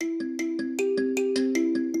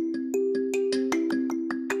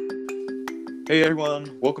Hey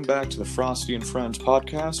everyone, welcome back to the Frosty and Friends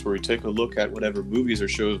podcast, where we take a look at whatever movies or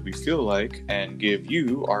shows we feel like and give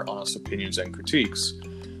you our honest opinions and critiques.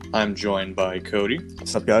 I'm joined by Cody.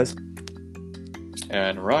 What's up, guys?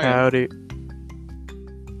 And Ryan. Howdy.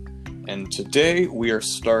 And today we are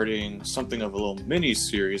starting something of a little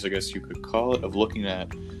mini-series, I guess you could call it, of looking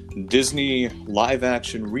at Disney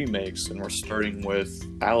live-action remakes, and we're starting with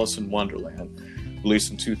Alice in Wonderland, released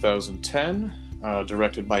in 2010,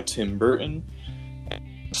 directed by Tim Burton,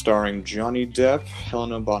 starring Johnny Depp,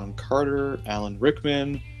 Helena Bonham Carter, Alan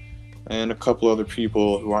Rickman, and a couple other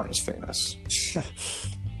people who aren't as famous.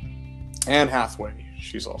 Anne Hathaway,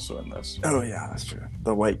 she's also in this. Oh yeah, that's true.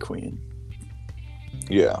 The White Queen.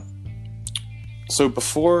 Yeah. So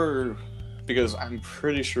because I'm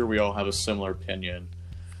pretty sure we all have a similar opinion,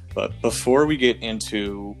 but before we get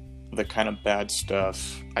into the kind of bad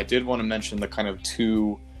stuff, I did want to mention the kind of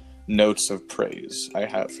two notes of praise I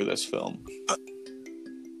have for this film.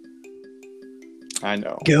 I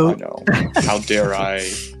know. How dare I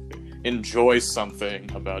enjoy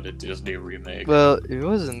something about a Disney remake? Well, it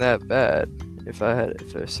wasn't that bad, if I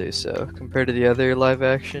say so. Compared to the other live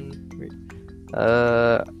action,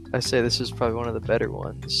 I say this is probably one of the better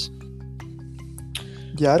ones.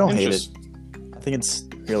 Yeah, I don't hate it. I think it's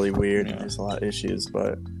really weird and there's a lot of issues,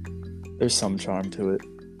 but there's some charm to it.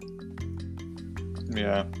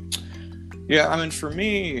 Yeah. Yeah, I mean, for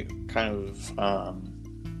me, kind of,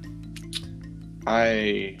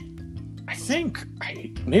 I think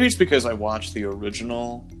maybe it's because I watched the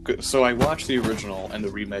original. So I watched the original and the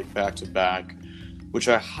remake back to back, which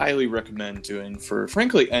I highly recommend doing for,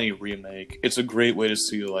 frankly, any remake. It's a great way to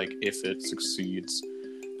see, like, if it succeeds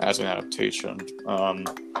as an adaptation.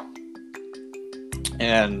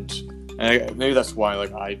 And maybe that's why,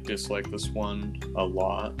 like, I dislike this one a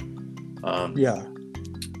lot. Yeah.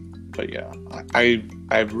 But yeah, I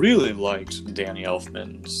really liked Danny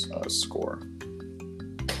Elfman's score.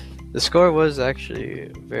 The score was actually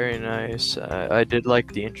very nice. I did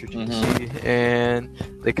like the intricacy and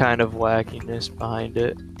the kind of wackiness behind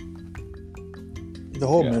it. The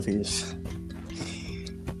whole movie is...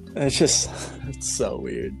 It's so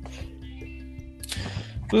weird.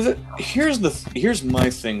 Here's my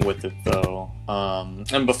thing with it, though.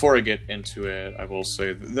 And before I get into it, I will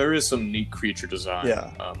say that there is some neat creature design.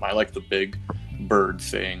 Yeah. I like the big bird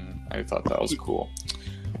thing. I thought that was cool.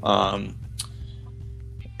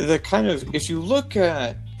 The kind of, if you look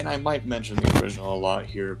at, and I might mention the original a lot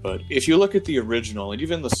here, but if you look at the original and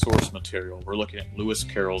even the source material, we're looking at Lewis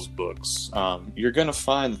Carroll's books, you're going to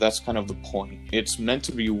find that's kind of the point. It's meant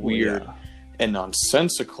to be weird and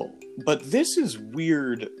nonsensical, but this is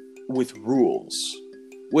weird with rules,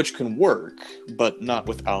 which can work, but not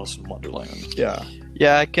with Alice in Wonderland. Yeah.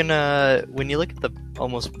 Yeah, I can, when you look at the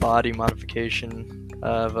almost body modification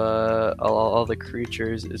of all the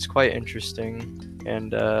creatures, it's quite interesting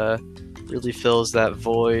and really fills that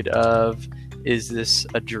void of, is this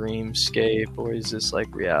a dreamscape or is this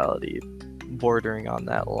like reality, bordering on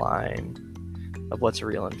that line of what's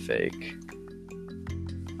real and fake.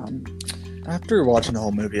 After watching the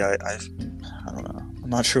whole movie, I don't know. I'm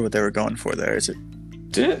not sure what they were going for there. Is it?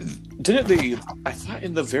 Didn't they? I thought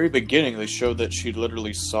in the very beginning they showed that she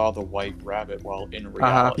literally saw the white rabbit while in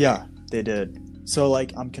reality. Yeah, they did. So,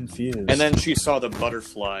 like, I'm confused. And then she saw the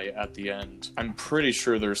butterfly at the end. I'm pretty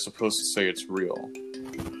sure they're supposed to say it's real.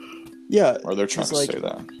 Yeah. Or they're trying to say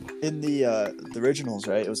that. In the originals,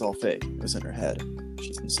 right? It was all fake. It was in her head.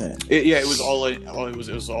 She's insane. It was all in. It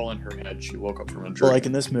was all in her head. She woke up from a dream. But like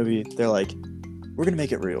in this movie, they're like, we're gonna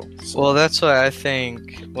make it real. So. Well, that's why I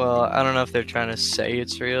think. Well, I don't know if they're trying to say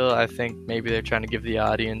it's real. I think maybe they're trying to give the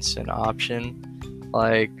audience an option.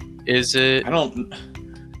 Like, is it? I don't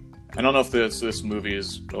know if this movie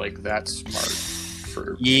is like that smart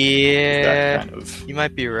for that kind of. You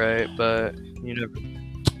might be right, but you never.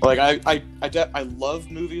 Like I love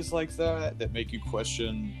movies like that make you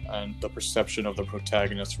question the perception of the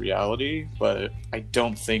protagonist's reality, but I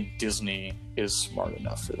don't think Disney is smart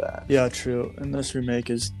enough for that. Yeah, true. And this remake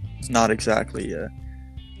is not exactly a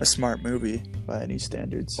smart movie by any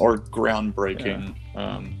standards. Or groundbreaking.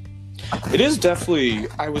 Yeah. It is definitely...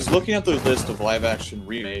 I was looking at the list of live-action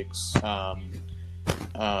remakes, and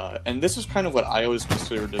this is kind of what I always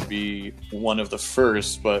considered to be one of the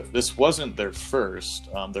first, but this wasn't their first.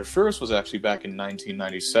 Their first was actually back in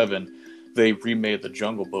 1997. They remade The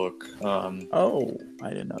Jungle Book. Oh, I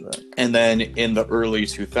didn't know that. And then in the early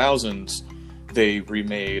 2000s, they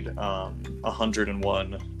remade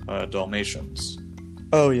 101 Dalmatians.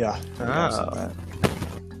 Oh, yeah. Oh.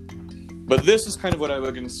 But this is kind of what I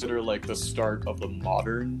would consider like the start of the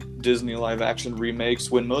modern Disney live-action remakes.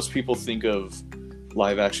 When most people think of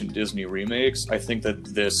live action Disney remakes, I think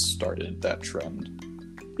that this started that trend.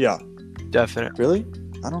 Yeah. Definitely. Really?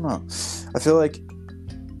 I don't know. I feel like...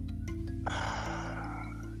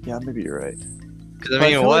 Yeah, maybe you're right. Because I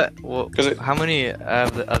mean, how many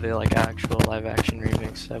of the other like actual live action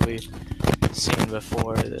remakes have we seen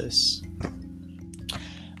before this?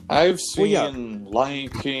 I've seen Lion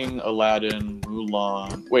King, Aladdin,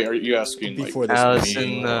 Mulan. Wait, are you asking Before like this? Alice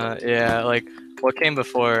in like what came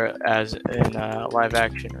before as in live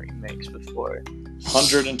action remakes before?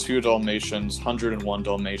 102 Dalmatians, 101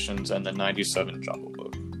 Dalmatians, and the 97 Jungle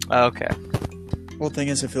Book. Okay. Well, the thing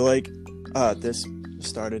is, I feel like this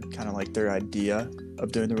started kind of like their idea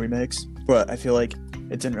of doing the remakes, but I feel like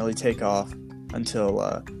it didn't really take off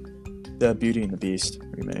until the Beauty and the Beast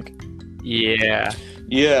remake. Yeah.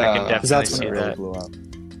 Yeah. Because that's when see it really that. blew up.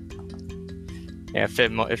 Yeah,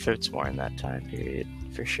 if it's more in that time period,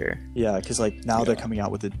 for sure. Yeah, because like now they're coming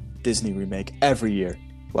out with a Disney remake every year.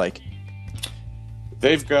 Like,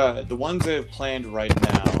 They've got the ones they've planned right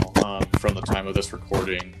now from the time of this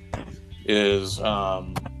recording is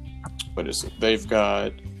what is it? They've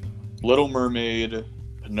got Little Mermaid,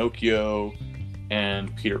 Pinocchio,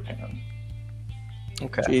 and Peter Pan.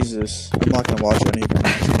 Okay. Jesus, I'm not gonna watch any of them.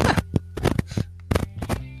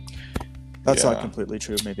 That's not completely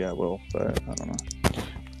true. Maybe I will, but I don't know.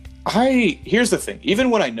 Here's the thing. Even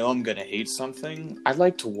when I know I'm gonna hate something, I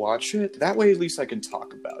like to watch it. That way, at least I can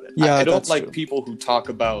talk about it. Yeah, I don't that's like true. people who talk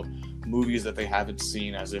about movies that they haven't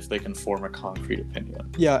seen as if they can form a concrete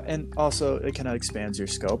opinion. Yeah, and also it kind of expands your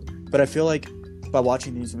scope. But I feel like by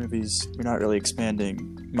watching these movies, you're not really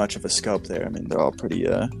expanding much of a scope there. I mean, they're all pretty.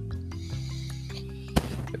 They're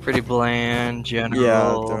pretty bland, general.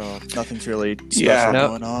 Yeah, nothing's really special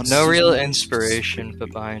going on. No real inspiration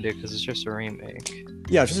put behind it because it's just a remake.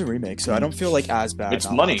 Yeah, it's just a remake, so I don't feel like as bad. It's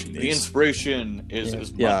not money. watching The these. inspiration is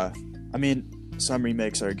money. Yeah, I mean, some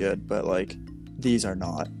remakes are good, but like these are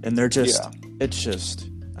not, and they're just. It's just.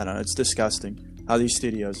 I don't know. It's disgusting how these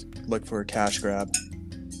studios look for a cash grab.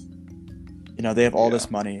 You know, they have all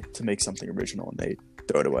this money to make something original, and they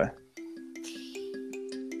throw it away.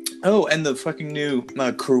 Oh, and the fucking new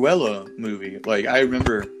Cruella movie. Like, I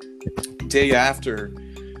remember day after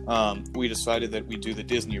we decided that we'd do the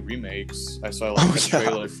Disney remakes, I saw like a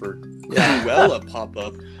trailer for Cruella pop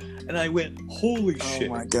up, and I went, holy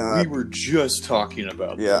shit, my God. we were just talking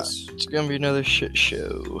about this. It's gonna be another shit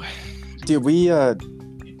show. Dude, we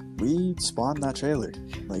spawned that trailer.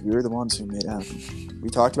 Like, we were the ones who made it happen. We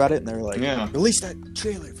talked about it, and they were like, release that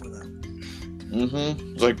trailer for them.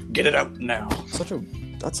 Mm-hmm. It's like, get it out now.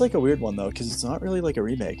 That's like a weird one, though, because it's not really like a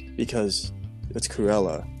remake, because it's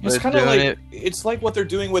Cruella. It's kind of like, it's like what they're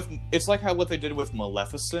doing with, it's like what they did with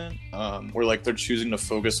Maleficent, where like they're choosing to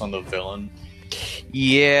focus on the villain.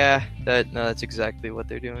 Yeah, that's exactly what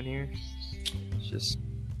they're doing here. It's just...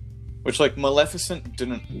 Which, like, Maleficent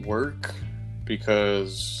didn't work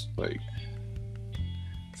because, like,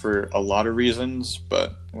 for a lot of reasons,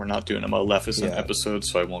 but we're not doing a Maleficent episode,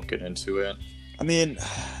 so I won't get into it. I mean,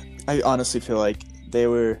 I honestly feel like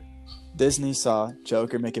Disney saw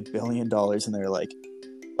Joker make $1 billion, and they were like,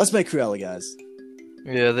 let's make Cruella, guys.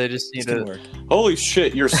 Yeah, they just need to... Holy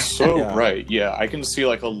shit, you're so right. Yeah, I can see,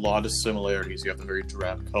 like, a lot of similarities. You have the very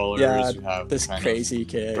drab colors, you have this crazy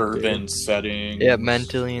character. Urban setting. Yeah,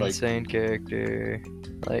 mentally insane character.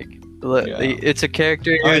 Like, it's a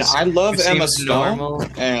character... I love Emma Stone,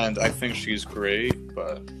 and I think she's great,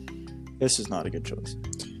 but... This is not a good choice.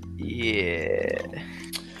 Yeah.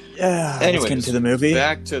 Yeah, anyways, let's get into the movie.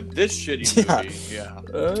 Back to this shitty movie.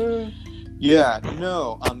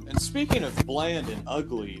 And speaking of bland and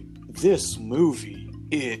ugly, this movie,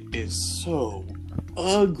 it is so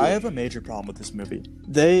ugly. I have a major problem with this movie.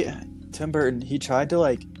 Tim Burton, he tried to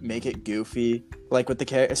like make it goofy, like with the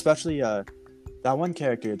character, especially that one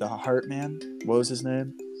character, the Heart Man. What was his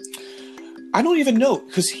name? I don't even know,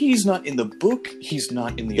 because he's not in the book. He's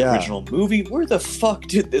not in the original movie. Where the fuck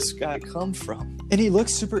did this guy come from? And he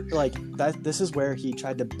looks super like that. This is where he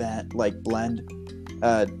tried to blend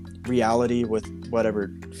reality with whatever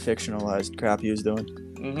fictionalized crap he was doing.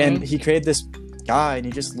 Mm-hmm. And he created this guy, and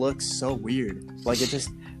he just looks so weird. Like, it just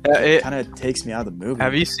kind of takes me out of the movie.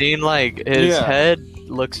 Have you seen, like, his head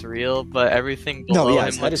looks real, but everything below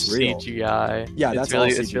him looks CGI. Yeah,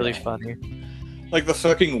 it's really funny. Like the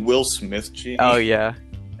fucking Will Smith gene. Oh, yeah.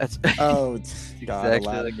 That's God, exactly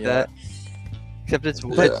like that. Except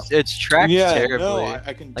it's tracked terribly. No,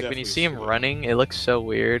 I can like when you see him running, it looks so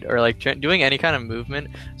weird. Or like doing any kind of movement,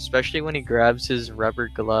 especially when he grabs his rubber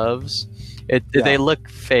gloves, they look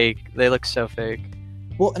fake. They look so fake.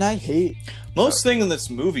 Well, and I hate most thing in this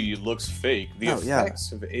movie looks fake. The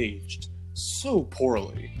effects have aged so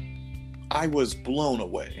poorly. I was blown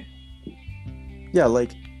away. Yeah,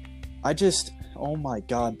 like, oh my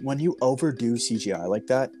god, when you overdo CGI like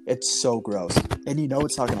that, it's so gross. And you know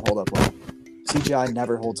it's not going to hold up well. CGI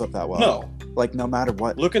never holds up that well. No. Like, no matter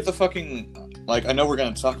what. Look at the fucking, like, I know we're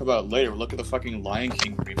going to talk about it later, look at the fucking Lion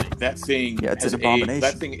King remake. That thing it's an abomination.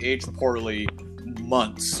 That thing aged poorly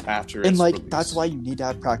months after its And, like, release. that's why you need to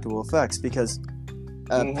have practical effects, because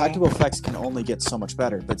practical effects can only get so much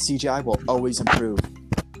better, but CGI will always improve.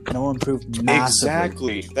 And it will improve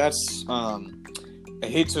massively. Exactly. That's, I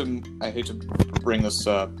hate to bring this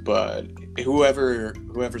up, but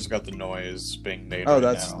whoever's got the noise being made right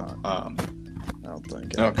that's now. not. I don't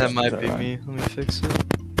think. Okay. That might be me. Let me fix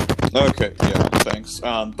it. Okay, yeah, thanks.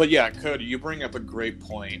 But yeah, Cody, you bring up a great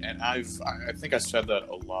point, and I think I said that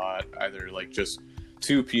a lot, either like just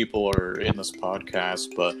to people or in this podcast,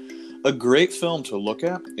 but a great film to look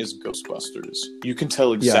at is Ghostbusters. You can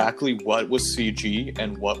tell exactly what was CG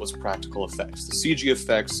and what was practical effects. The CG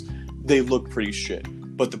effects, they look pretty shit,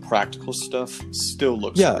 but the practical stuff still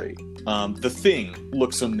looks great. The Thing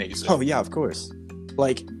looks amazing. Oh yeah, of course.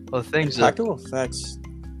 Like, practical effects,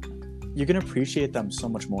 you can appreciate them so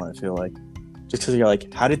much more, I feel like. Just because you're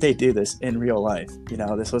like, how did they do this in real life? You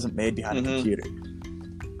know, this wasn't made behind a computer.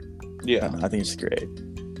 Yeah. I think it's great.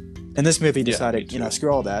 And this movie decided,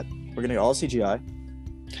 screw all that. We're going to go all CGI.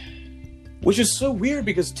 Which is so weird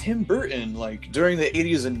because Tim Burton, like, during the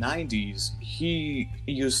 80s and 90s, he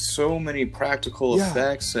used so many practical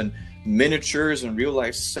effects and miniatures and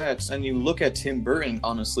real-life sets. And you look at Tim Burton,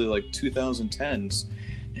 honestly, like, 2010s,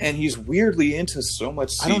 and he's weirdly into so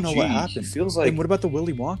much CG. I don't know what happened. It feels like... And what about the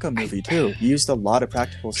Willy Wonka movie, too? He used a lot of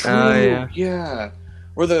practical stuff. Oh, yeah.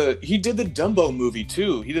 Or he did the Dumbo movie,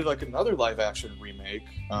 too. He did, like, another live-action remake.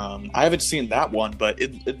 I haven't seen that one, but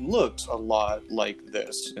it looked a lot like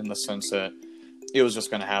this, in the sense that it was just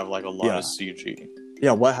going to have, like, a lot of CG.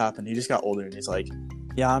 Yeah, what happened? He just got older, and he's like,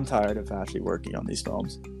 yeah, I'm tired of actually working on these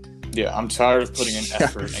films. Yeah, I'm tired of putting in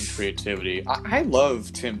effort and creativity. I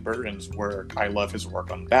love Tim Burton's work. I love his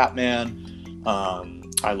work on Batman.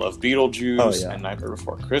 I love Beetlejuice and Nightmare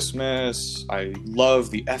Before Christmas. I love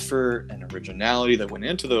the effort and originality that went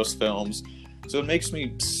into those films. So it makes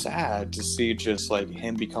me sad to see just like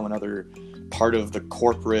him become another part of the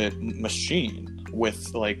corporate machine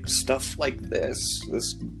with like stuff like this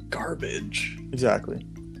garbage. Exactly.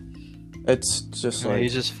 It's just like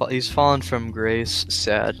he's fallen from grace.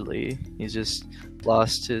 Sadly, he's just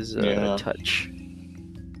lost his touch.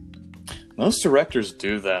 Most directors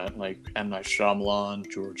do that, like M. Night Shyamalan,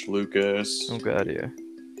 George Lucas. Oh god, yeah.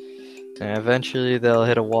 And eventually they'll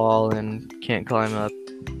hit a wall and can't climb up.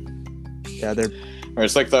 Yeah, they're. Or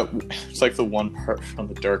it's like the one part from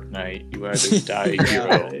The Dark Knight. You either die a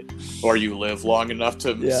hero, or you live long enough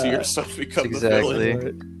to see yourself become the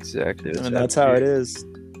villain. Exactly. And that's how it is.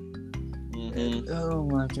 Mm-hmm. Oh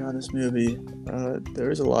my god, this movie.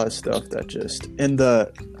 There's a lot of stuff that just in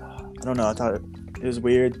the. I don't know. I thought it was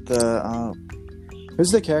weird. Who's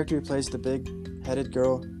the character who plays the big-headed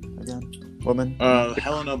girl again? Woman.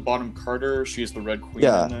 Helena Bonham Carter. She's the Red Queen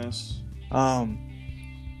in this.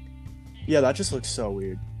 Yeah, that just looks so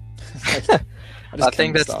weird. I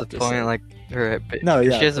think that's the point. Like she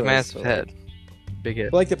has a massive head, big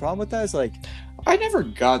head. But, like the problem with that is like, I never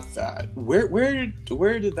got that. Where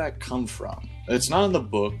did that come from? It's not in the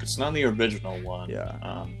book. It's not in the original one.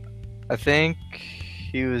 Yeah. I think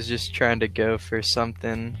he was just trying to go for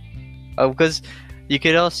something. Oh, because you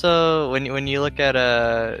could also when you look at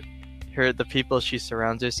the people she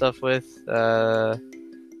surrounds herself with.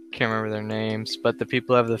 Can't remember their names, but the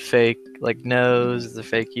people have the fake like nose, the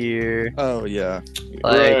fake ear. Oh yeah,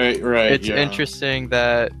 right. It's interesting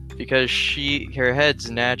that because her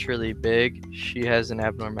head's naturally big, she has an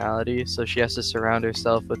abnormality, so she has to surround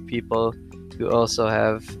herself with people who also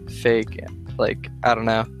have fake, like I don't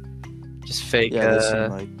know, just fake. Yeah, they seem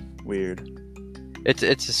like weird. It's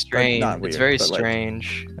a strange. Not weird, it's very but,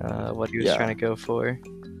 strange what he was trying to go for.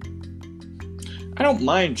 I don't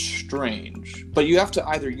mind strange, but you have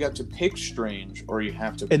to pick strange or you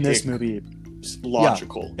have to pick this movie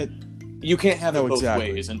logical. You can't have it both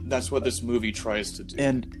ways, and that's what this movie tries to do.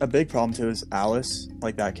 And a big problem too is Alice,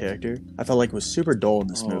 like that character. I felt like was super dull in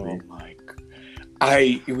this movie. Oh my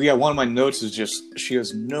god! One of my notes is just she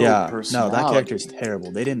has no personality. No, that character is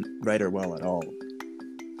terrible. They didn't write her well at all.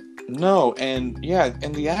 No, and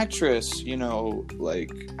the actress,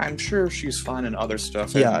 like I'm sure she's fine in other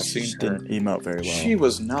stuff. Yeah, she didn't emote very well. She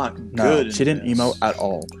was not good. She didn't emote at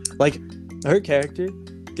all. Like her character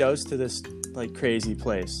goes to this like crazy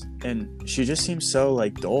place, and she just seems so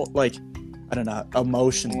like dull, like I don't know,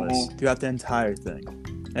 emotionless throughout the entire thing.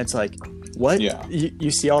 And it's like, what? Yeah.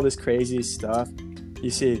 You see all this crazy stuff. You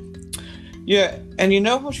see Yeah, and you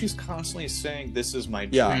know how she's constantly saying, "This is my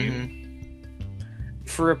dream." Yeah.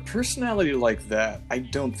 For a personality like that, I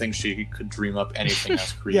don't think she could dream up anything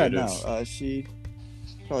as Yeah, creative. no, she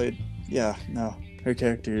probably, yeah, no, her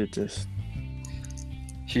character just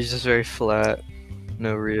She's just very flat.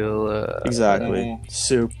 No real. exactly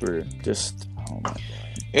super just. Oh my god.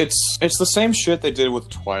 It's the same shit they did with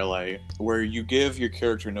Twilight, where you give your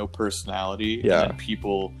character no personality, Yeah. and then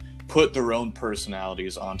people put their own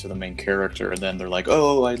personalities onto the main character, and then they're like,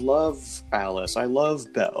 "Oh, I love Alice, I love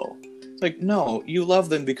Belle." It's like, no, you love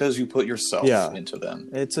them because you put yourself Yeah. into them.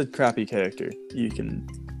 It's a crappy character. You can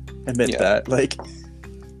admit Yeah. that. Like,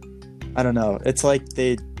 I don't know. It's like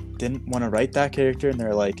they didn't want to write that character, and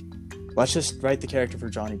they're like, let's just write the character for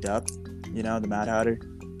Johnny Depp. You know, the Mad Hatter.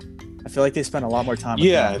 I feel like they spent a lot more time with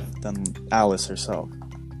Yeah. him than Alice herself.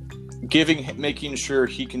 Making sure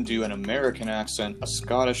he can do an American accent, a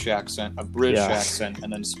Scottish accent, a British Yeah. accent,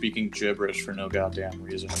 and then speaking gibberish for no goddamn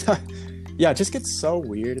reason. Yeah, it just gets so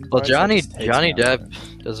weird. in Well, parts, it Johnny just takes Johnny me out of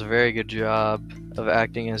Depp does a very good job of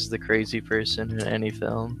acting as the crazy person in any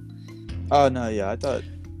film. it. Oh no, yeah, I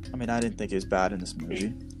didn't think he was bad in this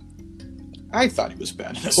movie. I thought he was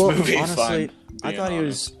bad in this Well, movie. honestly, I being thought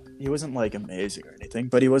honest. he wasn't like amazing or anything,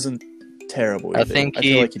 but he wasn't terrible. I either. think feel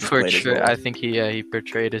he like just played his portrayed. role. I think he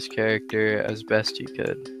portrayed his character as best he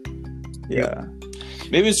could. Yeah.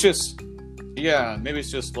 Maybe it's just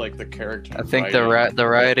like the character. I think writing the that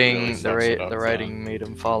writing really the fucks it ra- up the then. writing made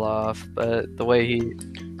him fall off, but the way he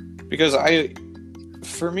Because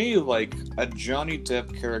for me, like a Johnny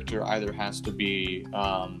Depp character either has to be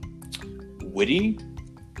witty,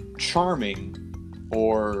 charming,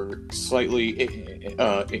 or slightly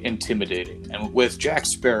intimidating. And with Jack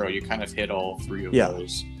Sparrow, you kind of hit all three of Yeah.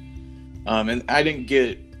 those. And I didn't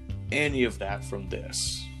get any of that from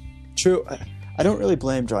this. True. I don't really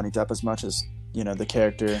blame Johnny Depp as much as, the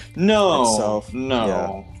character. No, Itself,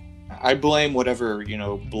 no. I blame whatever,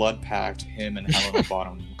 blood pact him and Helena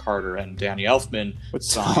Bonham Carter and Danny Elfman With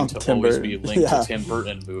signed to Tim always Burton. be linked Yeah. to Tim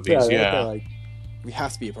Burton movies. they're Yeah. like, we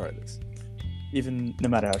have to be a part of this. Even no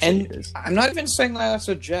matter how shitty And it is. I'm not even saying that's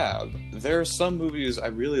a jab. There are some movies I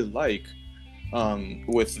really like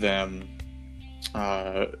with them.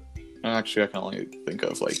 Actually, I can only think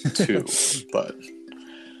of like two, but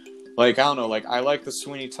like I don't know. Like I like the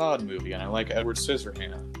Sweeney Todd movie, and I like Edward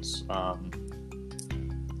Scissorhands.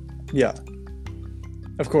 Yeah.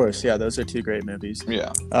 Of course, yeah, those are two great movies.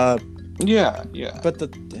 Yeah, Uh, yeah. but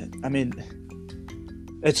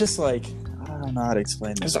it's just like, I don't know how to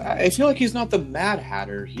explain this. 'Cause I feel like he's not the Mad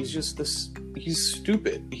Hatter. He's just this. He's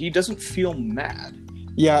stupid. He doesn't feel mad.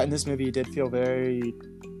 Yeah, in this movie, it did feel very.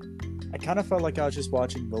 I kind of felt like I was just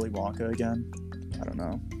watching Willy Wonka again. I don't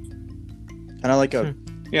know. Kind of like a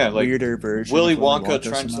Yeah, like weirder version. Willy of Wonka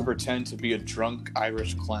trying to somehow. pretend to be a drunk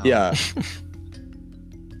Irish clown. Yeah.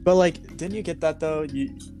 But like, didn't you get that though? You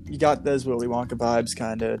got those Willy Wonka vibes,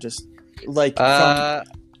 kind of just like.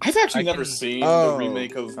 I've actually I never can- seen Oh, the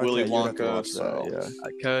remake of okay, Willy you'd have to Wonka, watch so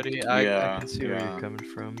that, Cody, I Yeah, can see where yeah. you're coming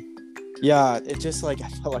from. yeah, it just like I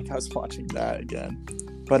felt like I was watching that again,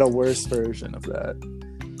 but a worse version of that.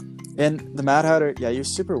 And the Mad Hatter, yeah, he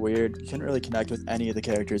was super weird. You couldn't really connect with any of the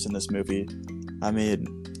characters in this movie. I mean,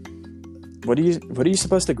 what are you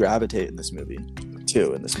supposed to gravitate in this movie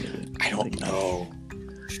to? In this movie, I don't know.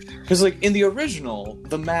 Because like in the original,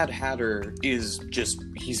 the Mad Hatter is just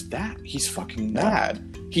he's fucking mad.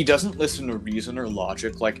 He doesn't listen to reason or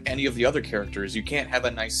logic like any of the other characters. You can't have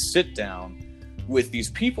a nice sit down with these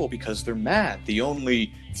people because they're mad. The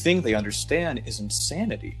only thing they understand is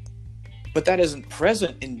insanity. But that isn't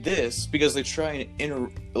present in this because they try and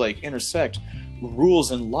intersect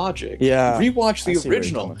rules and logic. Yeah, Rewatch I the see where you're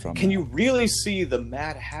original. coming from Can now. you really see the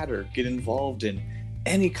Mad Hatter get involved in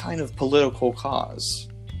any kind of political cause?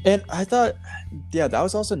 And I thought, yeah, that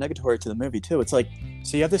was also negatory to the movie too. It's like,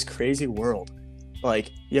 so you have this crazy world, like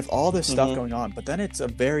you have all this stuff Mhm. going on, but then it's a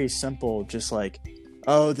very simple, just like,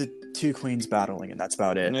 oh, the two queens battling, and that's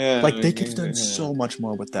about it. Yeah, Like they could have done yeah. so much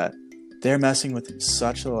more with that. They're messing with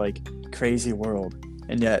such a like crazy world,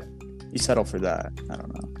 and yet you settle for that. I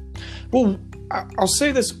don't know. Well, I'll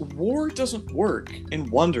say this: war doesn't work in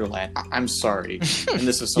Wonderland. I'm sorry, and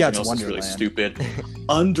this is Yeah, something it's else that's really Wonderland. stupid.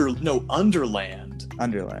 Underland.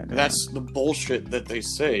 Underland. yeah. That's the bullshit that they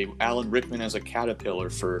say. Alan Rickman as a caterpillar,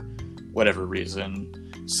 for whatever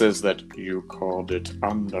reason, says that you called it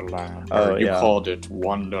Underland, Oh, or you yeah. called it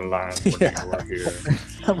Wonderland when Yeah. you were here.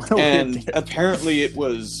 What a weird And character. apparently it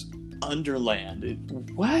was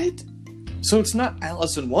Underland. What? So it's not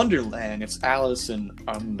Alice in Wonderland, it's Alice in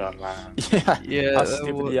Underland. yeah, Yeah, how that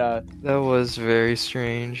stupid, wa- yeah. That was very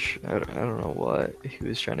strange. I don't know what he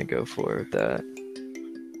was trying to go for with that.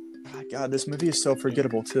 God, this movie is so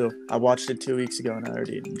forgettable too. I watched it 2 weeks ago and I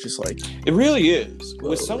already just like It really is. Whoa.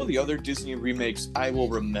 With some of the other Disney remakes, I will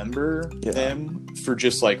remember them for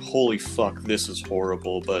just like, holy fuck, this is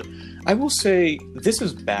horrible. But I will say this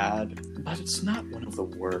is bad, but it's not one of the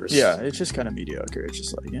worst. yeah, it's just kind of mediocre. It's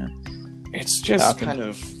just like It's just Happened. kind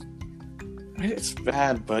of, it's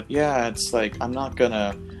bad, but yeah, it's like I'm not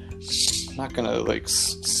gonna like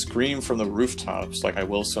scream from the rooftops like I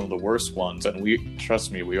will some of the worst ones, and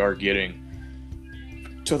trust me, we are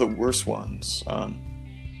getting to the worst ones.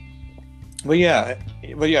 But yeah,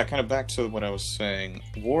 kind of back to what I was saying.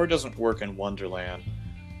 War doesn't work in Wonderland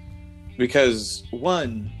because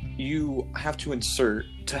one, you have to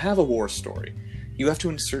have a war story. You have to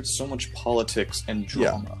insert so much politics and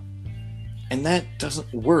drama, and that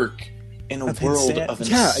doesn't work in a world of insanity.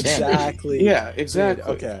 Yeah, exactly. Yeah,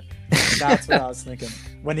 exactly. Dude, okay, that's what I was thinking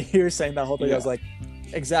when you were saying that whole thing. Yeah. I was like,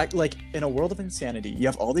 exactly. Like in a world of insanity, you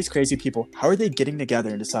have all these crazy people. How are they getting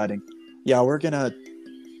together and deciding? Yeah, we're gonna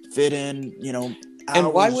fit in.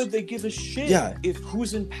 And why would they give a shit? Yeah. If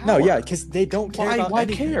who's in power? No, yeah, because they don't care about Why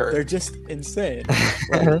anything. care? They're just insane.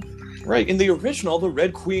 Right. In the original, the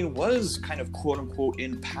Red Queen was kind of quote unquote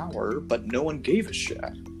in power, but no one gave a shit.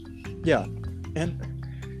 Yeah, and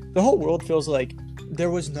the whole world feels like there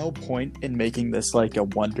was no point in making this like a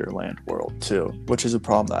Wonderland world too, which is a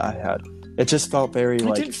problem that I had. It just felt very It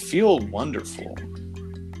like, didn't feel wonderful.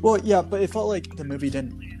 well, yeah, but it felt like the movie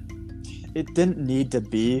didn't need to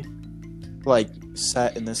be like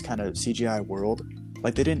set in this kind of CGI world.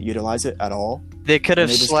 Like they didn't utilize it at all. They could have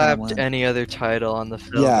And they just kinda slapped went- any other title on the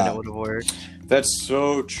film Yeah. and it would have worked. That's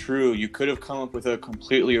so true. You could have come up with a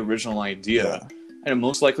completely original idea. Yeah. And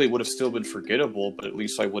most likely it would have still been forgettable, but at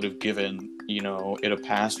least I would have given, it a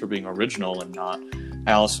pass for being original and not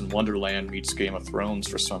Alice in Wonderland meets Game of Thrones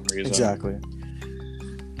for some reason. Exactly.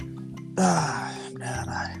 Man,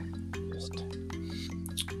 I just...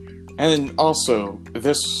 And then also,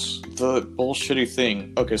 the bullshitty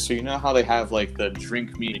thing. Okay, so you know how they have, like, the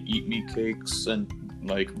drink me and eat me cakes and,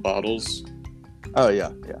 like, bottles? Oh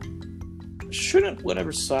yeah, yeah. Shouldn't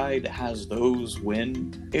whatever side has those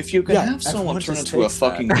win? If you can Yeah, have someone everyone turn just into a takes that.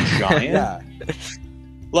 fucking giant... Yeah.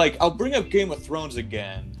 Like, I'll bring up Game of Thrones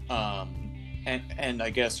again, and I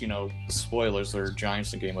guess, spoilers, there are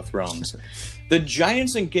giants in Game of Thrones. The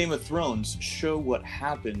giants in Game of Thrones show what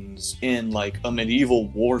happens in, like, a medieval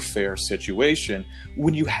warfare situation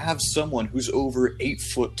when you have someone who's over 8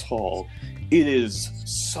 foot tall. It is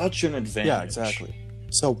such an advantage. Yeah, exactly.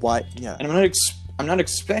 So why? Yeah. And I'm not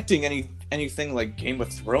expecting anything like Game of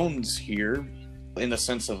Thrones here in the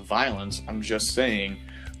sense of violence. I'm just saying,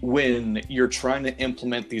 when you're trying to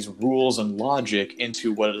implement these rules and logic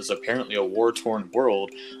into what is apparently a war-torn world,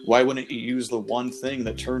 why wouldn't you use the one thing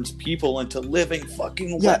that turns people into living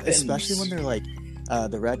fucking weapons? Yeah, especially when they're like,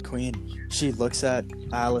 the Red Queen, she looks at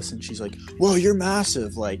Alice and she's like, whoa, you're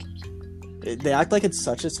massive. Like, they act like it's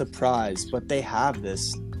such a surprise, but they have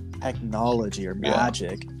this technology or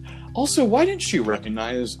magic. Also, why didn't she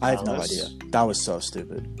recognize I have Alice? no idea. That was so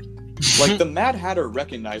stupid. Like, the Mad Hatter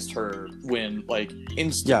recognized her when, like, Yeah,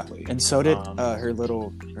 instantly. and so did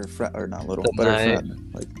her friend, or not little, The but her knight.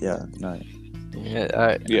 friend. Like, yeah, Knight.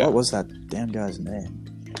 Yeah, What was that damn guy's name?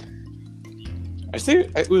 I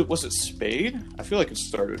think, was it Spade? I feel like it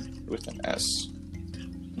started with an S.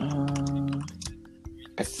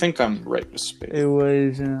 I think I'm right with Spade. It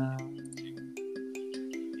was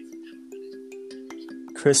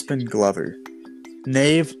Crispin Glover,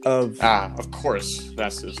 Knave of Of course,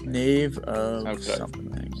 that's his name. Knave of Okay.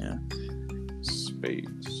 something. Yeah,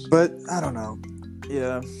 Spades. but I don't know.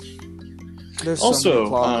 Yeah. There's so Also, many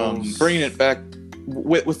plot holes. bringing it back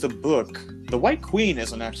with the book, the White Queen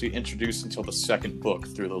isn't actually introduced until the second book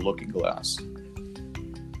through the Looking Glass.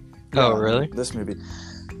 Oh, really? This movie.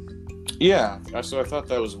 Yeah, so I thought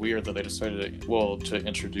that was weird that they decided to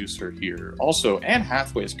introduce her here. Also, Anne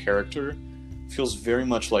Hathaway's character feels very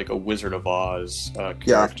much like a Wizard of Oz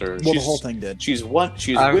character. Well, the whole thing did. She's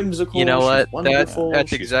whimsical. You know what? She's wonderful.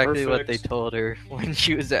 That's she's exactly what they perfect. told her when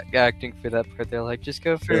she was acting for that part. They're like, just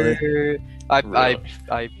go for Really? her. Really?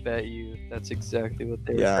 I bet you that's exactly what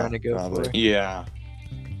they were Yeah, trying to go probably. for. Yeah.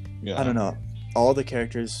 I don't know. All the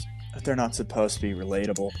characters, they're not supposed to be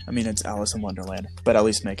relatable. I mean, it's Alice in Wonderland, but at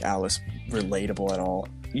least make Alice relatable at all.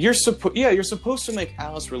 You're supposed to make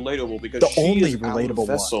Alice relatable because The she only is relatable our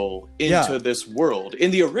vessel into Yeah. this world. In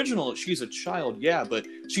the original, she's a child, yeah, but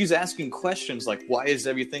she's asking questions like, "Why is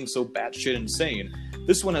everything so batshit insane?"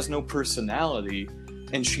 This one has no personality,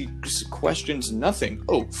 and she just questions nothing.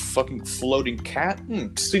 Oh, fucking floating cat?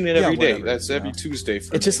 Seen it every day. whatever, That's you every know. Tuesday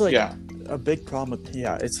for It's me. just like yeah. a big problem with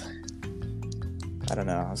it's. I don't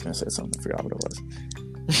know. I was gonna say something. I forgot what it was.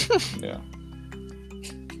 Yeah.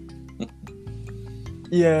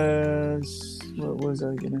 Yes. What was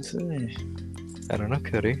I gonna say? I don't know,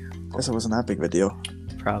 Cody. Guess it wasn't that big of a deal.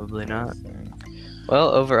 Probably not. Well,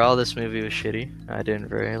 overall, this movie was shitty. I didn't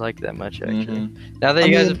very like that much, actually. Mm-hmm. Now that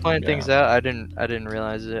you guys are mean, pointing things out, I didn't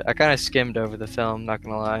realize it. I kind of skimmed over the film. Not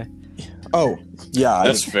gonna lie. Oh, yeah.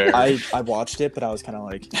 That's fair. I watched it, but I was kind of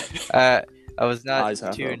like, I was not Eyes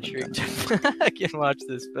half too open, intrigued to I can watch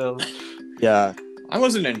this film. yeah. I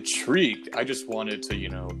wasn't intrigued. I just wanted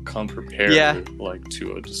to, come prepared,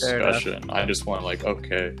 to a discussion. I just want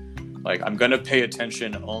okay, I'm gonna pay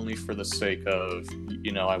attention only for the sake of,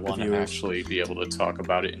 I want to actually be able to talk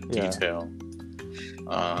about it in detail.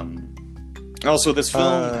 Also, this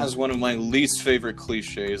film has one of my least favorite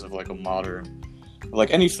cliches of a modern,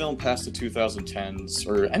 any film past the 2010s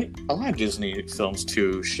or a lot of Disney films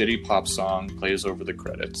too. Shitty pop song plays over the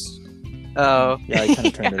credits. Oh. Yeah, I kind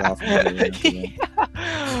of turned it off.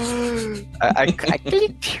 I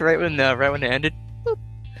clicked right when it ended.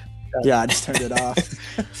 Yeah, I just turned it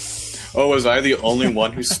off. Oh, was I the only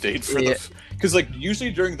one who stayed for the? Because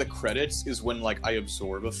usually during the credits is when I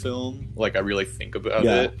absorb a film, I really think about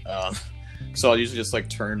it. So I'll usually just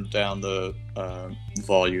turn down the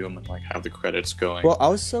volume and have the credits going. Well, I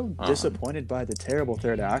was so disappointed by the terrible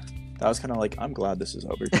third act. I was kind of I'm glad this is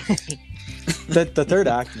over. The third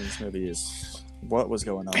act in this movie is what was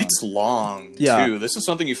going on. It's long too. This is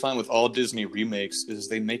something you find with all Disney remakes is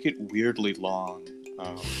they make it weirdly long.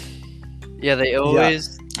 Yeah, they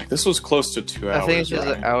always. This was close to 2 hours. I think it's just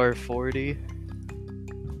an hour 40.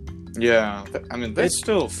 Yeah, I mean that's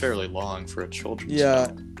still fairly long for a children's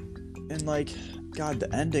film. And God,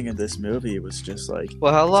 the ending of this movie was just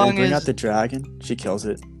Well, how long they bring out the dragon? She kills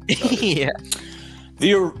it. Yeah.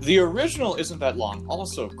 The original isn't that long.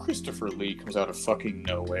 Also, Christopher Lee comes out of fucking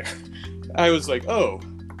nowhere. I was oh,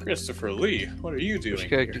 Christopher Lee, what are you doing? Which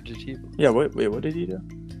character here? did he? Yeah, wait, what did he do?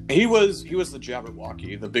 He was the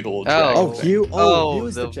Jabberwocky, the big old Oh. dragon. He Oh,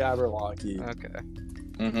 was the Jabberwocky. Okay.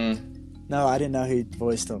 Mm-hmm. No, I didn't know he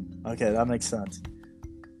voiced him. Okay, that makes sense.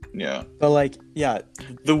 Yeah. But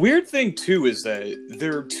The weird thing too is that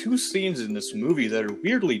there are two scenes in this movie that are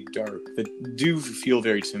weirdly dark that do feel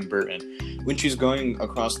very Tim Burton. When she's going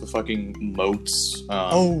across the fucking moats.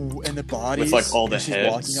 and the bodies with all the she's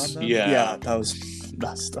heads. walking on them? Yeah, that was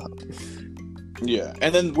messed up. Yeah,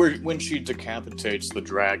 and then when she decapitates the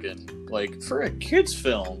dragon, for a kids'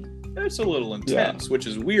 film, that's a little intense, which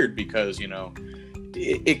is weird because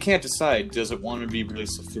it can't decide, does it want to be really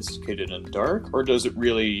sophisticated and dark, or does it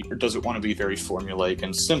want to be very formulaic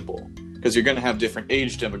and simple? Because you're going to have different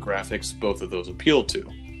age demographics both of those appeal to.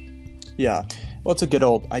 Yeah. Well, it's a good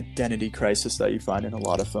old identity crisis that you find in a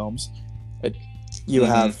lot of films. You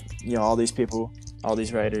have, all these people, all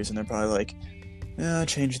these writers, and they're probably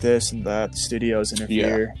change this and that. Studios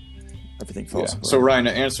interfere. Everything falls apart. So, Ryan,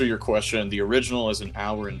 to answer your question, the original is an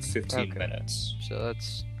hour and 15 minutes. So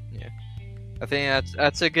that's, I think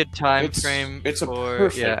that's a good time frame. It's for, a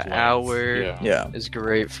perfect length. hour. Yeah. Is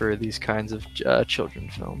great for these kinds of children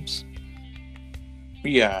films.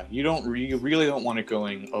 Yeah, you really don't want it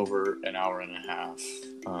going over an hour and a half.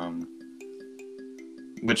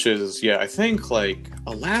 Which is, I think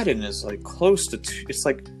Aladdin is close to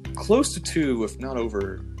close to 2, if not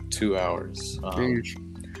over 2 hours.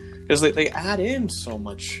 Because they add in so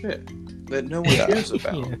much shit that no one cares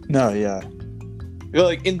about. Yeah. No, yeah.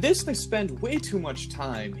 In this, they spend way too much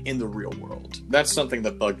time in the real world. That's something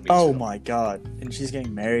that bugged me. Oh too. my God. And she's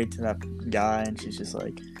getting married to that guy, and she's just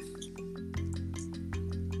And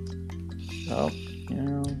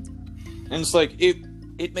it's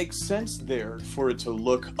it makes sense there for it to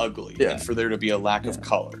look ugly and for there to be a lack of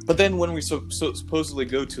color. But then when we supposedly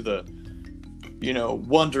go to the,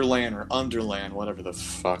 Wonderland or Underland, whatever the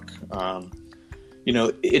fuck,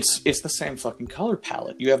 it's the same fucking color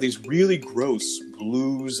palette. You have these really gross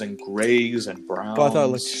blues and grays and browns. But I thought it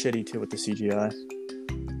looked shitty too with the CGI.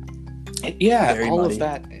 Very all muddy. of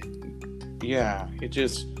that. Yeah,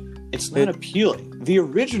 it's not appealing. The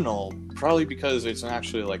original, probably because it's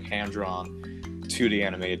actually hand-drawn 2D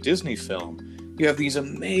animated Disney film, you have these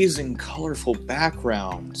amazing colorful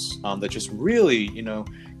backgrounds that just really,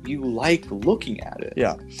 you like looking at it.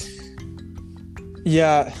 Yeah.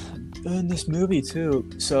 Yeah. In this movie too.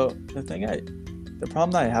 So the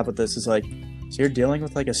problem that I have with this is so you're dealing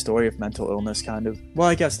with a story of mental illness kind of. Well,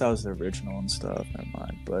 I guess that was the original and stuff. Never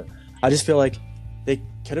mind. But I just feel they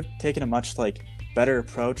could have taken a much better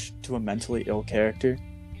approach to a mentally ill character.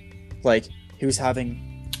 He was having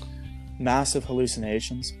massive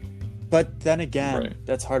hallucinations. But then again,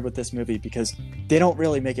 that's hard with this movie because they don't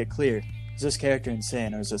really make it clear. Is this character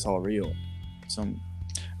insane or is this all real?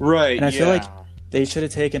 Right. And I feel they should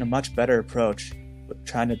have taken a much better approach with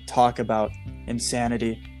trying to talk about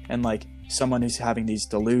insanity and like someone who's having these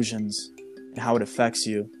delusions and how it affects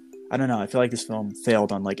you. I don't know. I feel like this film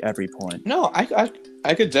failed on like every point. No,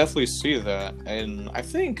 I could definitely see that, and I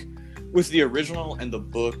think with the original and the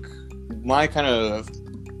book, my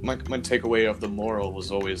takeaway of the moral was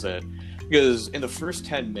always that, because in the first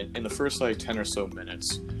 10 or so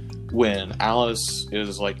minutes, when Alice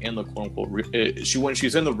is like in the quote unquote when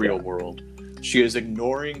she's in the real world, she is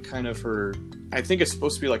ignoring kind of her. I think it's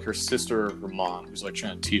supposed to be like her sister or her mom who's like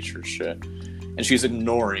trying to teach her shit. And she's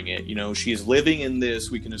ignoring it. You know, she's living in this,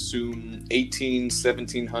 we can assume,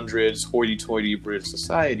 1700s hoity-toity British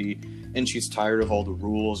society, and she's tired of all the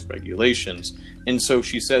rules, regulations. And so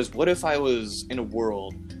she says, what if I was in a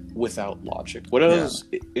world without logic? What if I was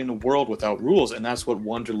in a world without rules? And that's what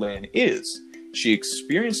Wonderland is. She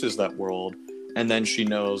experiences that world, and then she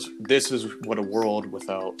knows this is what a world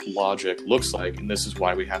without logic looks like, and this is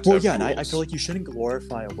why we have to have rules. And I feel like you shouldn't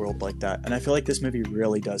glorify a world like that. And I feel like this movie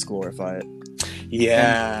really does glorify it.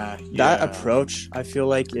 That approach, I feel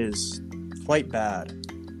like, is quite bad,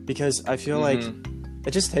 because I feel like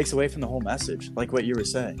it just takes away from the whole message, like what you were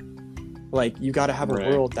saying. Like, you got to have a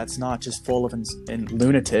world that's not just full of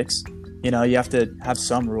lunatics. You know, you have to have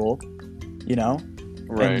some rule, you know?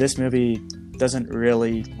 And this movie doesn't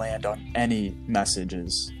really land on any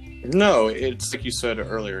messages. No, it's like you said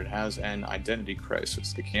earlier, it has an identity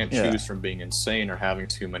crisis. They can't choose from being insane or having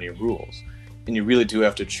too many rules. And you really do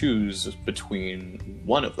have to choose between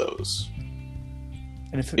one of those.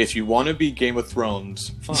 And if you want to be Game of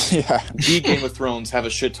Thrones, fine. Be Game of Thrones, have a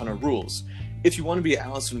shit ton of rules. If you want to be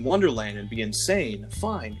Alice in Wonderland and be insane,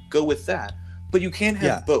 fine, go with that. But you can't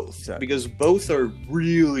have both, because both are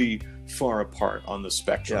really far apart on the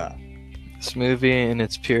spectrum. This movie, in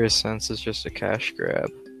its purest sense, is just a cash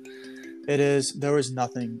grab. It is. There was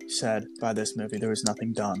nothing said by this movie. There was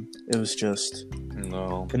nothing done. It was just...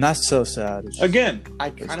 No. And that's so sad. Again,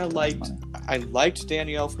 I kind of liked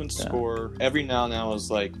Danny Elfman's score. Every now and then I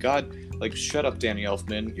was like, God, like, shut up, Danny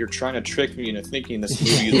Elfman. You're trying to trick me into thinking this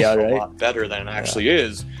movie is a lot better than it actually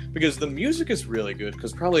is. Because the music is really good.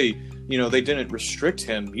 Because probably, you know, they didn't restrict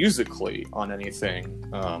him musically on anything.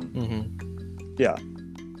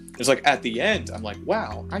 It's like, at the end, I'm like,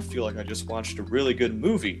 wow, I feel like I just watched a really good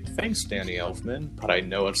movie. Thanks, Danny Elfman. But I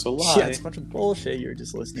know it's a lie. Yeah, it's a bunch of bullshit. You're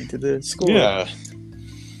just listening to the score. Yeah.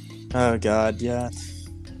 Oh, God, yeah.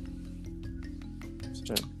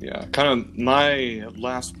 Yeah, kind of my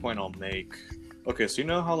last point I'll make. Okay, so you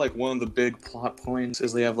know how, like, one of the big plot points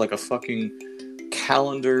is they have, like, a fucking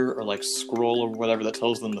calendar or, like, scroll or whatever that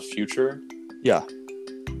tells them the future? Yeah.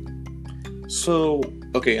 So,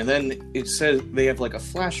 okay, and then it says they have, like, a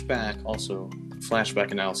flashback, also,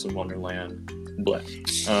 flashback in Alice in Wonderland. Bleh.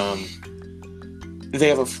 They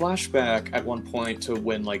have a flashback at one point to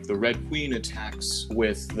when, like, the Red Queen attacks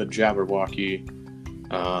with the Jabberwocky,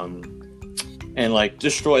 and, like,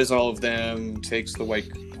 destroys all of them, takes the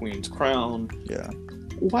White Queen's crown. Yeah.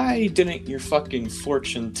 Why didn't your fucking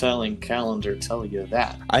fortune-telling calendar tell you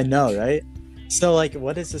that? I know, right? So, like,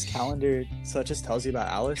 what is this calendar? So it just tells you about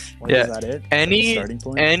Alice? Is that it?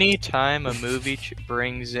 Any time a movie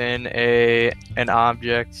brings in an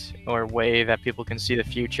object or way that people can see the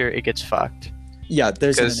future, it gets fucked. Yeah,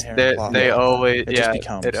 there's an inherent plot.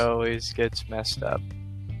 It always gets messed up.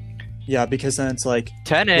 Yeah, because then it's like...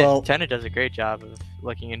 Tenet does a great job of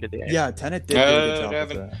looking into the... Yeah, Tenet did do a good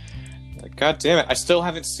job of that. God damn it, I still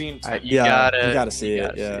haven't seen Tenet. You gotta see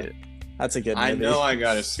it. That's a good movie. I know I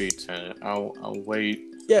gotta see Tenet. I'll wait.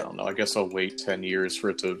 Yeah. I don't know. I guess I'll wait 10 years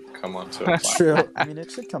for it to come onto a platform. True. I mean,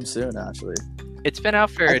 it should come soon, actually. It's been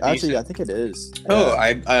out for Actually, I think it is. Oh,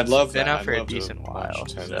 I'd love that. It's been out for a decent while,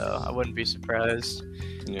 so I wouldn't be surprised.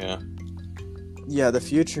 Yeah. Yeah, the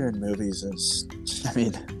future in movies is... I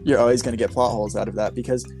mean, you're always going to get plot holes out of that,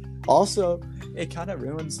 because also, it kind of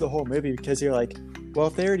ruins the whole movie, because you're like, well,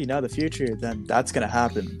 if they already know the future, then that's going to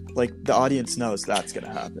happen. Like, the audience knows that's going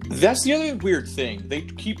to happen. That's the other weird thing. They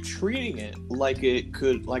keep treating it like it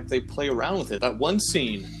could, like they play around with it. That one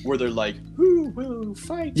scene where they're like, who will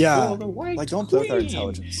fight for the White Queen? Don't play with our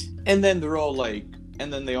intelligence. And then they're all like,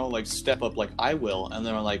 and then they all like step up like, I will. And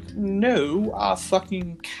they're like, no, our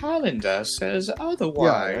fucking calendar says otherwise.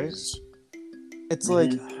 Yeah, right? It's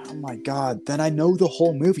like, oh my God, then I know the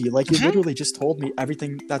whole movie. Like, you literally just told me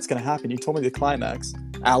everything that's going to happen. You told me the climax.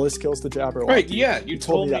 Alice kills the Jabberwocky. Right, yeah. You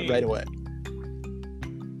told me that right away.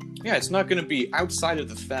 Yeah, it's not going to be outside of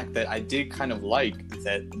the fact that I did kind of like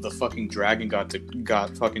that the fucking dragon got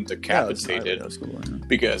fucking decapitated.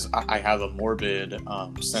 Because I have a morbid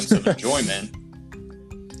sense of enjoyment.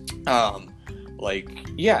 Like,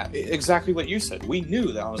 yeah, exactly what you said. We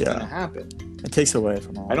knew that was Yeah. going to happen. It takes away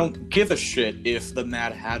from all. I don't give a shit if the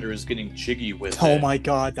Mad Hatter is getting jiggy with Oh it. my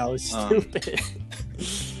god, that was stupid.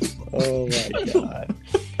 Oh my god.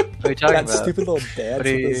 What are you talking That about? stupid little dance What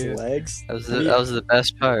are with his you- legs. That was the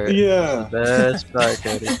best part. Yeah. The best part,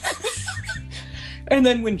 Cody. And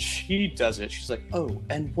then when she does it, she's like, "Oh,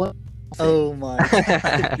 and what?" Oh my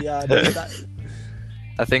god. Yeah, dude, that,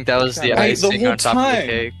 I think that was the Right, the icing whole on top of time. the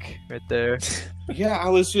cake right there. Yeah, I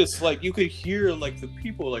was just like, you could hear like the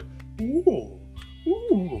people like, "Ooh,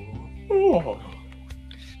 ooh, ooh."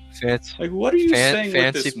 Fancy, Like, what are you saying with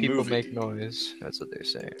fancy this people movie? make noise. That's what they're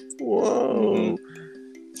saying. whoa.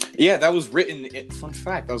 Yeah, that was written. Fun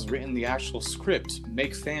fact: that was written in the actual script.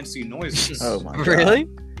 Make fancy noises. Oh my god. Really?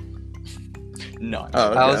 No.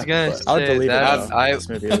 Oh, I was okay. gonna But I would say believe that. it. Though. I This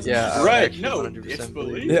movie was yeah, I would Right, actually no, 100% it's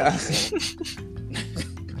believe believable. it.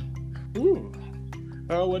 Yeah. Ooh,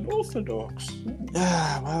 how unorthodox.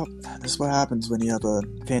 Yeah, well, this is what happens when you have a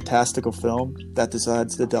fantastical film that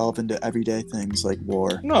decides to delve into everyday things like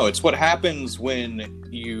war. No, it's what happens when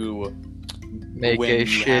you Make when a you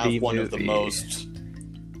shitty have one movie. of the most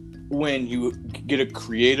when you get a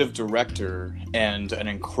creative director and an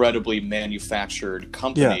incredibly manufactured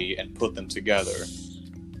company and put them together.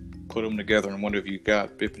 Put them together and what have you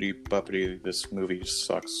got? Bippity boppity, this movie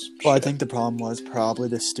sucks. Well, I Shit. think the problem was probably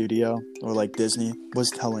the studio or like Disney was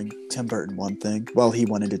telling Tim Burton one thing while he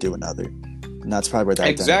wanted to do another, and that's probably where that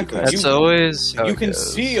Exactly. identity That's You- always how you it can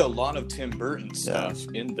goes. see a lot of Tim Burton stuff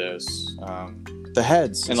in this. comes. The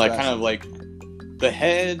heads And like kind especially. of like the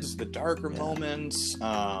heads, the darker moments,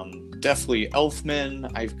 definitely Elfman,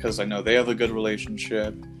 because I know they have a good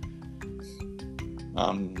relationship.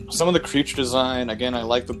 Some of the creature design, again, I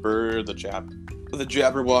like the bird, the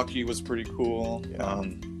Jabberwocky was pretty cool. Yeah.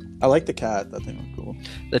 I like the cat. That thing was cool.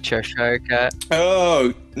 The Cheshire Cat.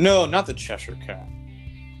 Oh no, not the Cheshire Cat.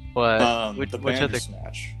 What? The which other?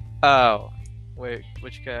 Bandersnatch. Oh, wait.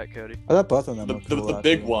 Which cat, Cody? I thought both of them The, were the, cool. the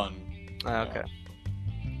big actually. one. Oh, okay.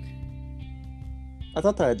 I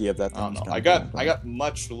thought the idea of that I thing don't was know. kinda cool, I got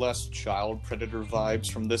much less child predator vibes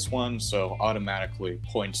from this one, so automatically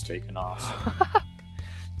points taken off.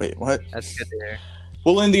 Wait, what? That's good to hear.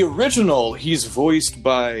 Well, in the original, he's voiced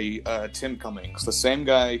by Tim Cummings, the same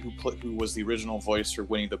guy who was the original voice for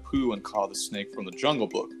Winnie the Pooh and Call the Snake from the Jungle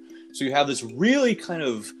Book. So you have this really kind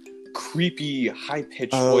of creepy,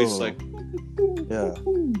 high-pitched voice, like Yeah.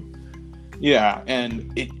 yeah,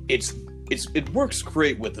 and it works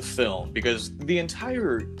great with the film because the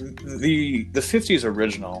entire the 50s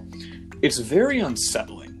original, it's very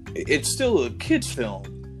unsettling. It's still a kids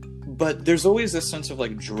film. But there's always this sense of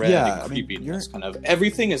like dread Yeah, and I mean, creepiness, kind of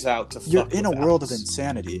everything is out to fuck You're in a with world of Alice.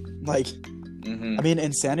 insanity. Like, Mhm. I mean,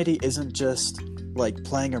 insanity isn't just like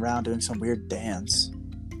playing around doing some weird dance.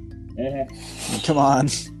 Come on.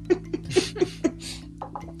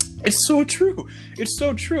 It's so true. It's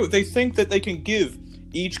so true. They think that they can give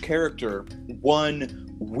each character one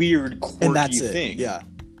weird, quirky And that's it. thing. Yeah.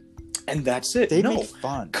 And that's it. They no, make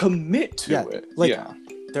fun. commit to Yeah, it. like- yeah.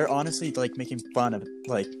 They're honestly like making fun of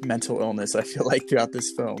like mental illness, I feel like, throughout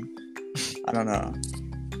this film. I don't know.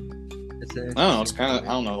 It's I don't know. It's kind of,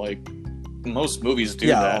 I don't know, like, most movies do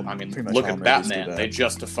Yeah, that. all- I mean, pretty much look all at movies do Batman. that. They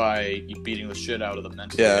justify you beating the shit out of the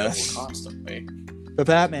mentally Yeah. ill constantly. But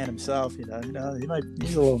Batman himself, he's a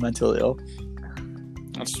little mentally ill.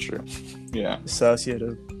 That's true. Yeah.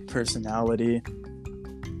 Dissociative personality.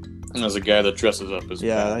 And there's a guy that dresses up as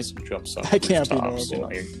Yeah, Bats and jumps off that can't be rooftops, normal.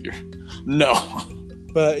 like, no.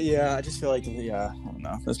 But yeah, I just feel like, yeah, I don't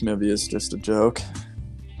know. This movie is just a joke.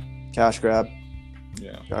 Cash grab,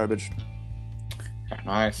 Yeah. garbage. And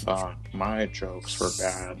I thought my jokes were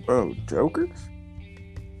bad. Oh, Joker?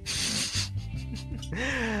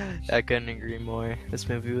 I couldn't agree more. This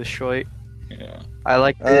movie was short. Yeah. I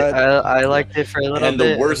liked it. I liked it for a little And the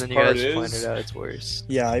bit, worst and then you part guys is- pointed out it's worse.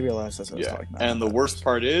 Yeah, I realized that's what I was Yeah. talking about. And the worst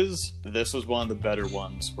part is, this was one of the better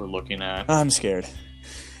ones we're looking at. I'm scared.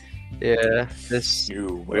 Yeah, this.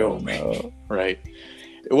 You will Oh, make. no. Right.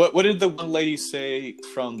 What did the one lady say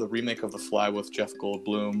from the remake of The Fly with Jeff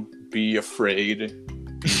Goldblum? Be afraid.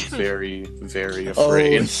 Be very, very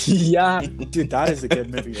afraid. Oh, yeah. Dude, that is a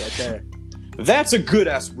good movie right there. That's a good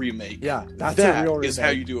ass remake. Yeah, that's That a real remake. is how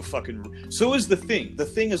you do a fucking. So is The Thing. The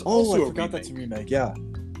Thing is Oh, also I a forgot remake. that's a remake. Yeah.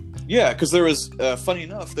 Yeah, because there was, funny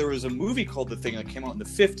enough, there was a movie called The Thing that came out in the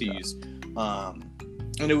 50s,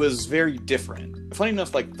 and it was very different. Funny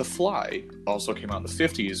enough, like The Fly also came out in the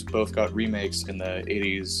 50s, both got remakes in the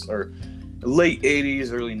 80s, or late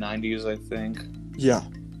 80s, early 90s, I think. Yeah.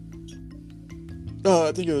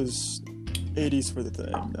 I think it was 80s for the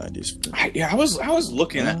thing, 90s for the I was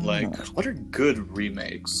looking at like what are good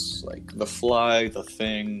remakes, like The Fly, The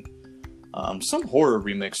Thing. Some horror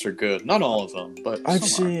remakes are good, not all of them, but I've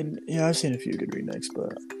some are. seen a few good remakes,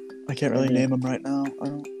 but I can't really name them right now. I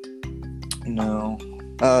don't. No.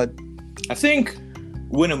 Uh, I think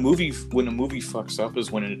when a movie fucks up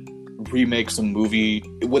is when it remakes a movie,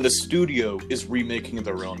 when the studio is remaking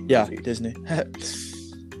their own movie. yeah, Disney.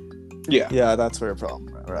 Yeah. Yeah, that's where a problem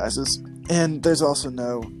arises. And there's also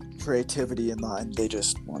no creativity in mind. They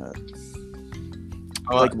just want to.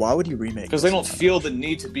 Like, why would you remake? Because they don't feel the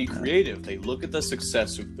need to be creative. They look at the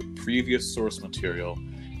success of the previous source material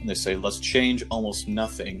and they say, let's change almost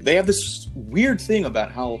nothing. They have this weird thing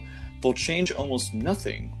about how they'll change almost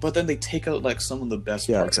nothing, but then they take out like some of the best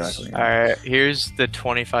parts. Exactly. All right, here's the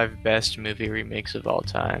 25 best movie remakes of all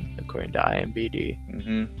time, according to IMDb.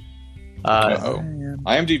 Mm-hmm. Yeah.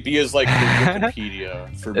 IMDb is like the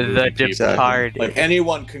Wikipedia for movie The people. Departed. Like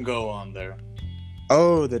anyone can go on there.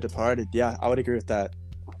 Oh, The Departed. Yeah, I would agree with that.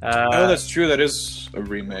 Oh, that's true. That is a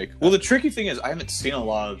remake. Well, the tricky thing is, I haven't seen a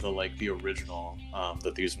lot of the original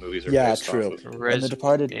that these movies are based true. off of. And The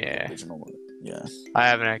Departed, yeah. original one. Yeah. I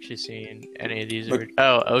haven't actually seen any of these. Look-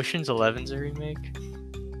 Ocean's 11's a remake.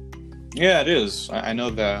 Yeah, it is. I know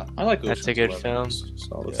that. I like That's a Ocean's good 11. film. It's a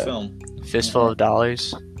solid Yeah. film. Fistful of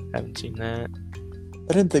Dollars. Haven't seen that.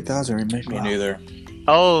 I didn't think that was a remake. Me Wow. neither.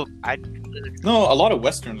 Oh, No, a lot of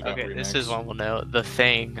westerns got okay. remakes. This is one we'll know. The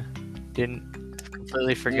Thing.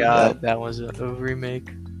 Completely forgot that was a remake.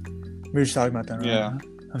 We were just talking about that. Right? Yeah.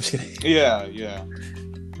 I'm just kidding. Yeah.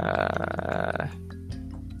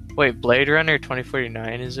 Wait, Blade Runner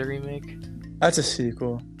 2049 is a remake? That's a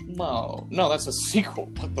sequel. No, that's a sequel.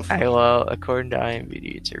 What the fuck? Well, according to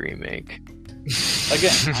IMDb, it's a remake.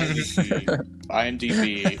 Again,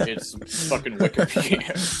 IMDb, it's fucking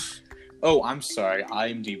Wikipedia. Oh, I'm sorry.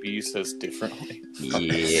 IMDb says differently.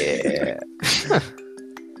 Yeah.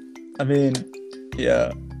 I mean,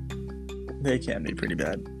 yeah, they can be pretty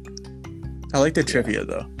bad. I like the trivia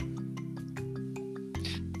though.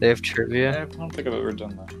 They have trivia? I don't think I've ever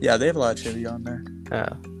done that. Yeah, they have a lot of trivia on there.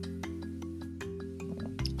 Oh.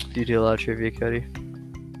 Do you do a lot of trivia, Cody?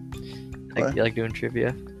 What? You like doing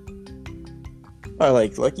trivia? I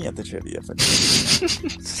like looking at the trivia. For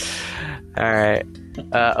Alright.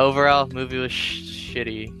 Overall, movie was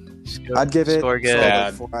shitty. I'd give it score good.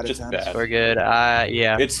 Bad. 4 out of Just 10. bad. Score good.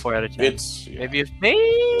 Yeah, It's 4 out of 10. It's Maybe it's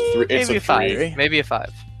maybe a a 5. three. Maybe a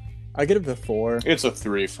 5. I give it a 4. a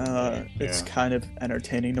 3 for me. It's kind of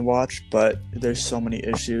entertaining to watch, but there's so many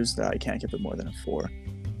issues that I can't give it more than a 4.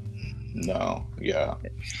 No, yeah.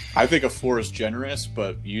 I think a 4 is generous,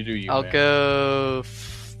 but you do you. I'll man. go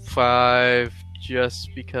 5 just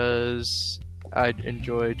because I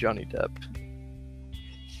enjoy Johnny Depp.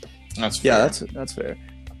 That's fair. Yeah, that's fair.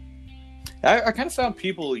 I kind of found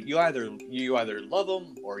people you either love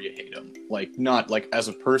him or you hate him. Like not like as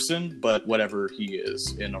a person, but whatever he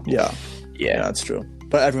is in a role. Yeah, Yeah. that's true.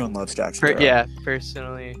 But everyone loves Jack Sparrow. Yeah,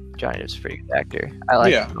 personally, Johnny Depp's a pretty good actor. I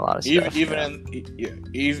like him in a lot of stuff. Even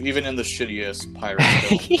in the shittiest pirate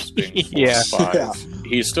films, being 4 Yeah. and 5, Yeah.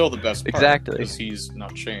 he's still the best part Exactly. because he's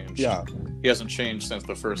not changed. Yeah. He hasn't changed since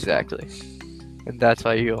the first Exactly. And that's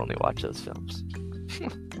why you only watch those films.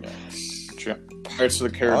 one. Yeah. Pirates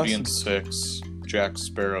of the Caribbean 6, Jack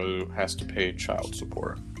Sparrow has to pay child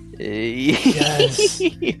support. Yes.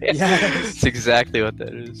 Yes. That's exactly what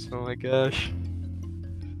that is. Oh my gosh.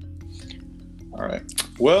 All right.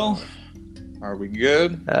 Well, are we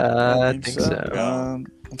good? I think so.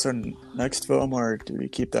 What's our next film, or do we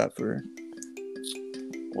keep that for?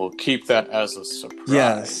 We'll keep that as a surprise.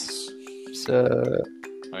 Yes. So,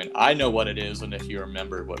 I mean, I know what it is, and if you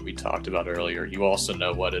remember what we talked about earlier, you also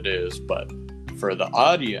know what it is, but for the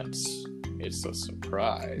audience, it's a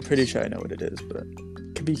surprise. I'm pretty sure I know what it is, but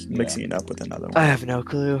could be mixing it up with another one. I have no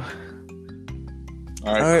clue.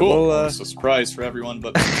 All right, All right, cool. well, It's a surprise for everyone,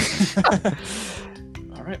 but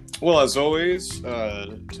all right. Well, as always,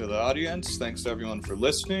 to the audience, thanks to everyone for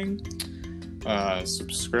listening.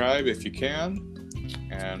 Subscribe if you can,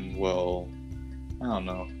 and we'll, I don't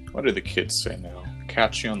know, what do the kids say now?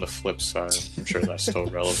 Catch you on the flip side. I'm sure that's still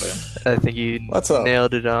relevant. I think you What's up?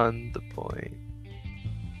 nailed it on the point.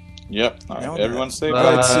 Yep. All right. Nailed Everyone it. stay Bye.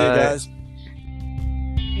 All right, see you guys.